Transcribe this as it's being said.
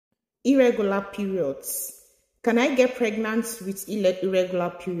irregular periods. Can I get pregnant with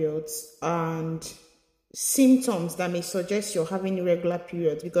irregular periods and symptoms that may suggest you're having irregular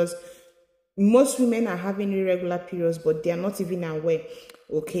periods? Because most women are having irregular periods, but they are not even aware,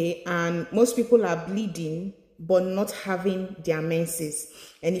 okay? And most people are bleeding but not having their menses.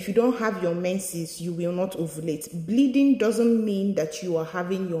 And if you don't have your menses, you will not ovulate. Bleeding doesn't mean that you are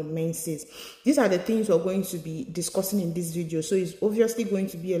having your menses. These are the things we're going to be discussing in this video, so it's obviously going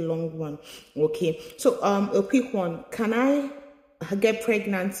to be a long one, okay? So a quick one: can I get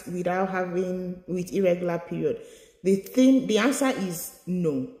pregnant with irregular period? The answer is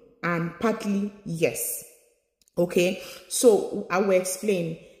no, and partly yes, okay? So I will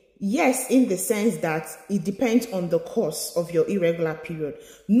explain. Yes, in the sense that it depends on the cause of your irregular period.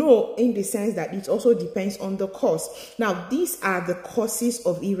 No, in the sense that it also depends on the cause. Now, these are the causes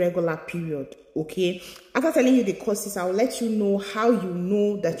of irregular period, okay? After telling you the causes, I'll let you know how you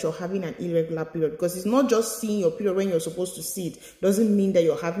know that you're having an irregular period, because it's not just seeing your period when you're supposed to see it. Doesn't mean that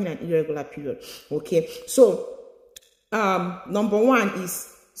you're having an irregular period, okay? So, number one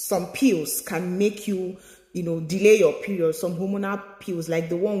is some pills can make you delay your period. Some hormonal pills, like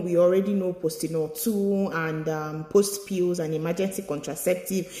the one we already know, Postinor 2 and post pills and emergency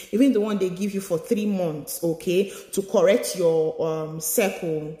contraceptive, even the one they give you for 3 months, okay, to correct your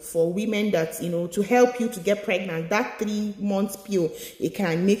cycle for women, that to help you to get pregnant. That 3 month pill, it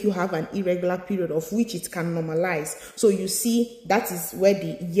can make you have an irregular period, of which it can normalize. So you see, that is where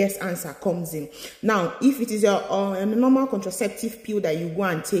the yes answer comes in. Now, if it is a normal contraceptive pill that you go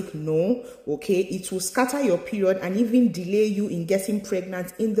and take, no, okay, it will scatter your period and even delay you in getting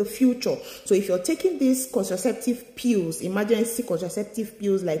pregnant in the future. So if you're taking these contraceptive pills, emergency contraceptive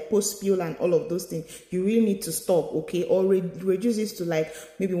pills like post pill and all of those things, you really need to stop, okay, or reduce this to like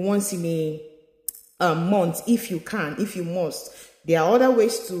maybe once in a month if you can, if you must. There are other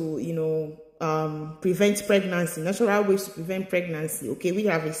ways to prevent pregnancy, natural ways to prevent pregnancy, okay, which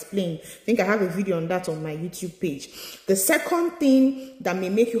I've explained. I think I have a video on that on my YouTube page. The second thing that may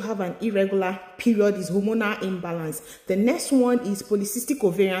make you have an irregular period is hormonal imbalance. The next one is polycystic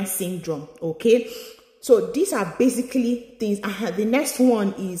ovarian syndrome, okay? So these are basically things. The next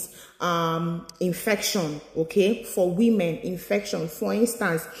one is infection, okay? For women, infection, for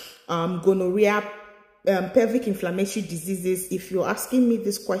instance, gonorrhea, pelvic inflammatory diseases. If you're asking me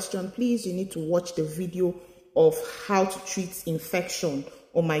this question, please, you need to watch the video of how to treat infection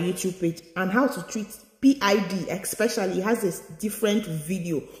on my YouTube page, and how to treat PID especially. It has a different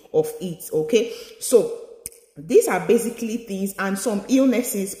video of it, okay? So these are basically things. And some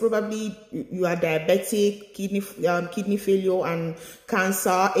illnesses, probably you are diabetic, kidney failure and cancer,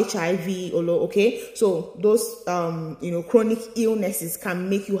 HIV, okay? So those chronic illnesses can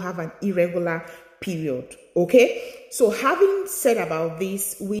make you have an irregular period, okay? So having said about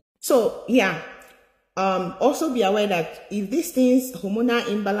this, also be aware that if these things, hormonal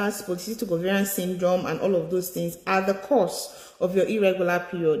imbalance, polycystic ovarian syndrome, and all of those things are the cause of your irregular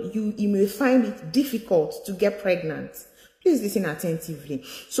period, you may find it difficult to get pregnant. Please listen attentively.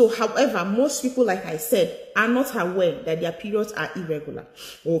 So, however, most people, like I said, are not aware that their periods are irregular,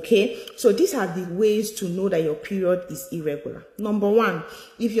 okay? So these are the ways to know that your period is irregular. Number one,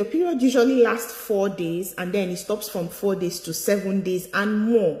 if your period usually lasts 4 days and then it stops from 4 days to 7 days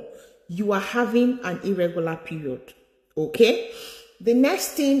and more, you are having an irregular period, okay? The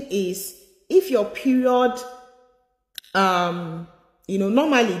next thing is, if your period,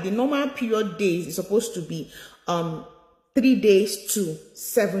 normally the normal period days is supposed to be 3 days to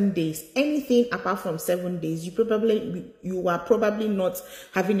 7 days. Anything apart from 7 days, you are probably not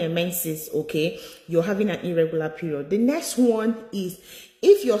having a menses, okay? You're having an irregular period. The next one is,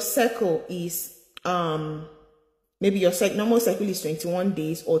 if your cycle is maybe your normal cycle is 21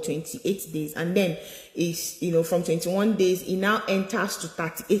 days or 28 days, and then is from 21 days it now enters to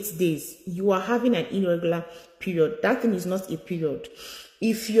 38 days, you are having an irregular period. That thing is not a period.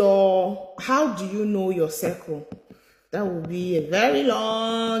 How do you know your cycle? That will be a very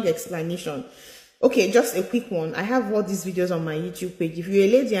long explanation. Okay, just a quick one. I have all these videos on my YouTube page. If you're a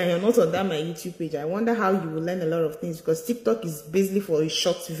lady and you're not on that my YouTube page, I wonder how you will learn a lot of things, because TikTok is basically for a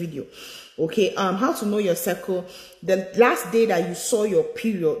short video. Okay, how to know your cycle. The last day that you saw your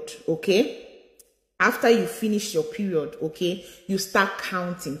period, okay, after you finish your period, okay, you start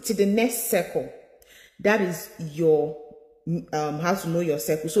counting to the next cycle. That is your how to know your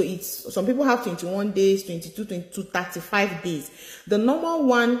cycle. So it's, some people have 21 days, 22, 22, 35 days. The normal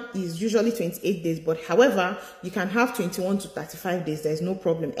one is usually 28 days, but however, you can have 21 to 35 days. There's no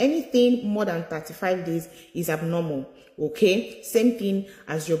problem. Anything more than 35 days is abnormal. Okay, same thing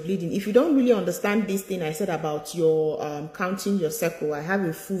as your bleeding. If you don't really understand this thing I said about your counting your cycle, I have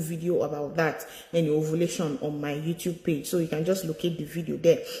a full video about that and your ovulation on my YouTube page, so you can just locate the video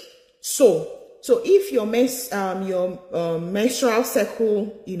there. So if your menstrual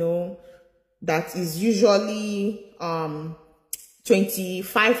cycle, you know, that is usually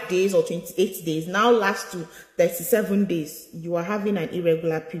 25 days or 28 days now lasts to 37 days, you are having an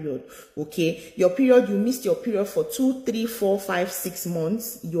irregular period. Okay, your period, you missed your period for 2, 3, 4, 5, 6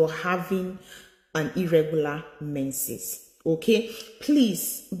 months, you're having an irregular menses. Okay,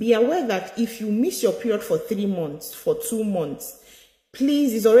 please be aware that if you miss your period for 3 months, for 2 months,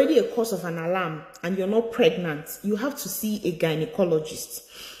 please, it's already a cause of an alarm and you're not pregnant. You have to see a gynecologist.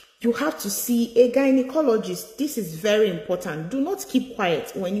 You have to see a gynecologist. This is very important. Do not keep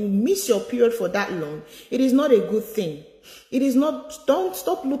quiet. When you miss your period for that long, it is not a good thing. It is not, don't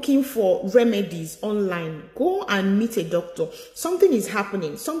stop looking for remedies online. Go and meet a doctor. Something is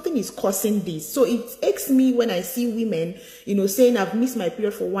happening. Something is causing this. So it aches me when I see women, you know, saying I've missed my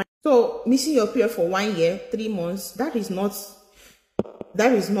period for 1 year. So missing your period for 1 year, 3 months, that is not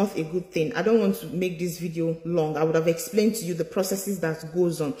a good thing. I don't want to make this video long. I would have explained to you the processes that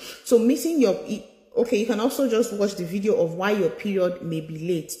goes on. So missing your, okay, you can also just watch the video of why your period may be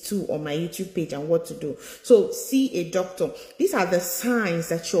late too on my YouTube page and what to do. So see a doctor. These are the signs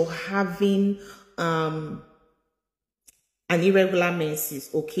that you're having an irregular menses,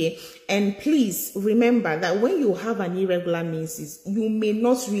 okay? And please remember that when you have an irregular menses, you may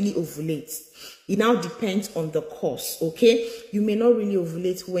not really ovulate. It now depends on the cause, okay? You may not really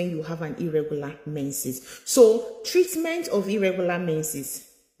ovulate when you have an irregular menses. So treatment of irregular menses,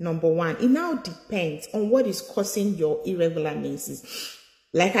 number 1, it now depends on what is causing your irregular menses.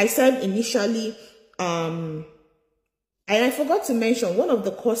 Like I said initially, and I forgot to mention, one of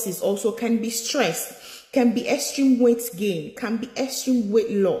the causes also can be stress, can be extreme weight gain, can be extreme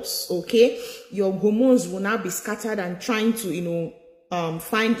weight loss, okay? Your hormones will now be scattered and trying to, you know,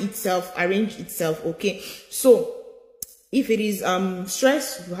 find itself, arrange itself, okay? So if it is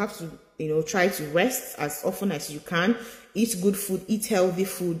stress, you have to, you know, try to rest as often as you can, eat good food, eat healthy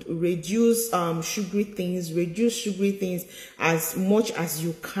food, reduce sugary things as much as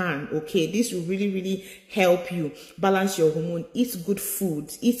you can, okay? This will really help you balance your hormone. Eat good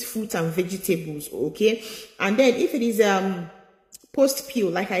food, eat fruits and vegetables, okay? And then if it is post pill,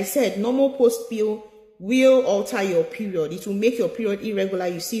 like I said, normal post pill will alter your period. It will make your period irregular.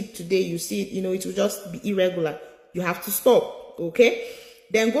 You see it today, you see it, you know, it will just be irregular. You have to stop, okay?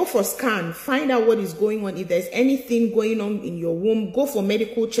 Then go for scan, find out what is going on. If there's anything going on in your womb, go for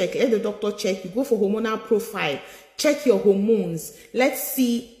medical check, let the doctor check you. Go for hormonal profile, check your hormones. Let's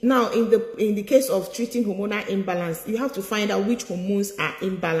see now, in the case of treating hormonal imbalance, you have to find out which hormones are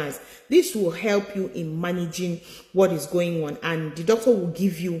imbalanced. This will help you in managing what is going on, and the doctor will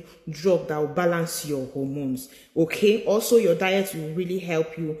give you drug that will balance your hormones, okay? Also, your diet will really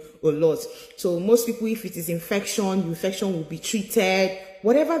help you a lot. So most people, if it is infection will be treated.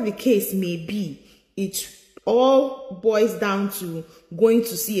 Whatever the case may be, it all boils down to going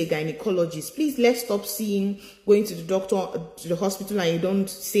to see a gynecologist. Please, let's stop going to the doctor, to the hospital, and you don't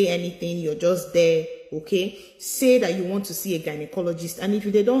say anything. You're just there, okay? Say that you want to see a gynecologist, and if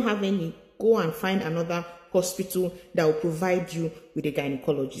they don't have any, go and find another hospital that will provide you with a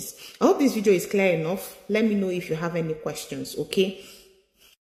gynecologist. I hope this video is clear enough. Let me know if you have any questions, okay?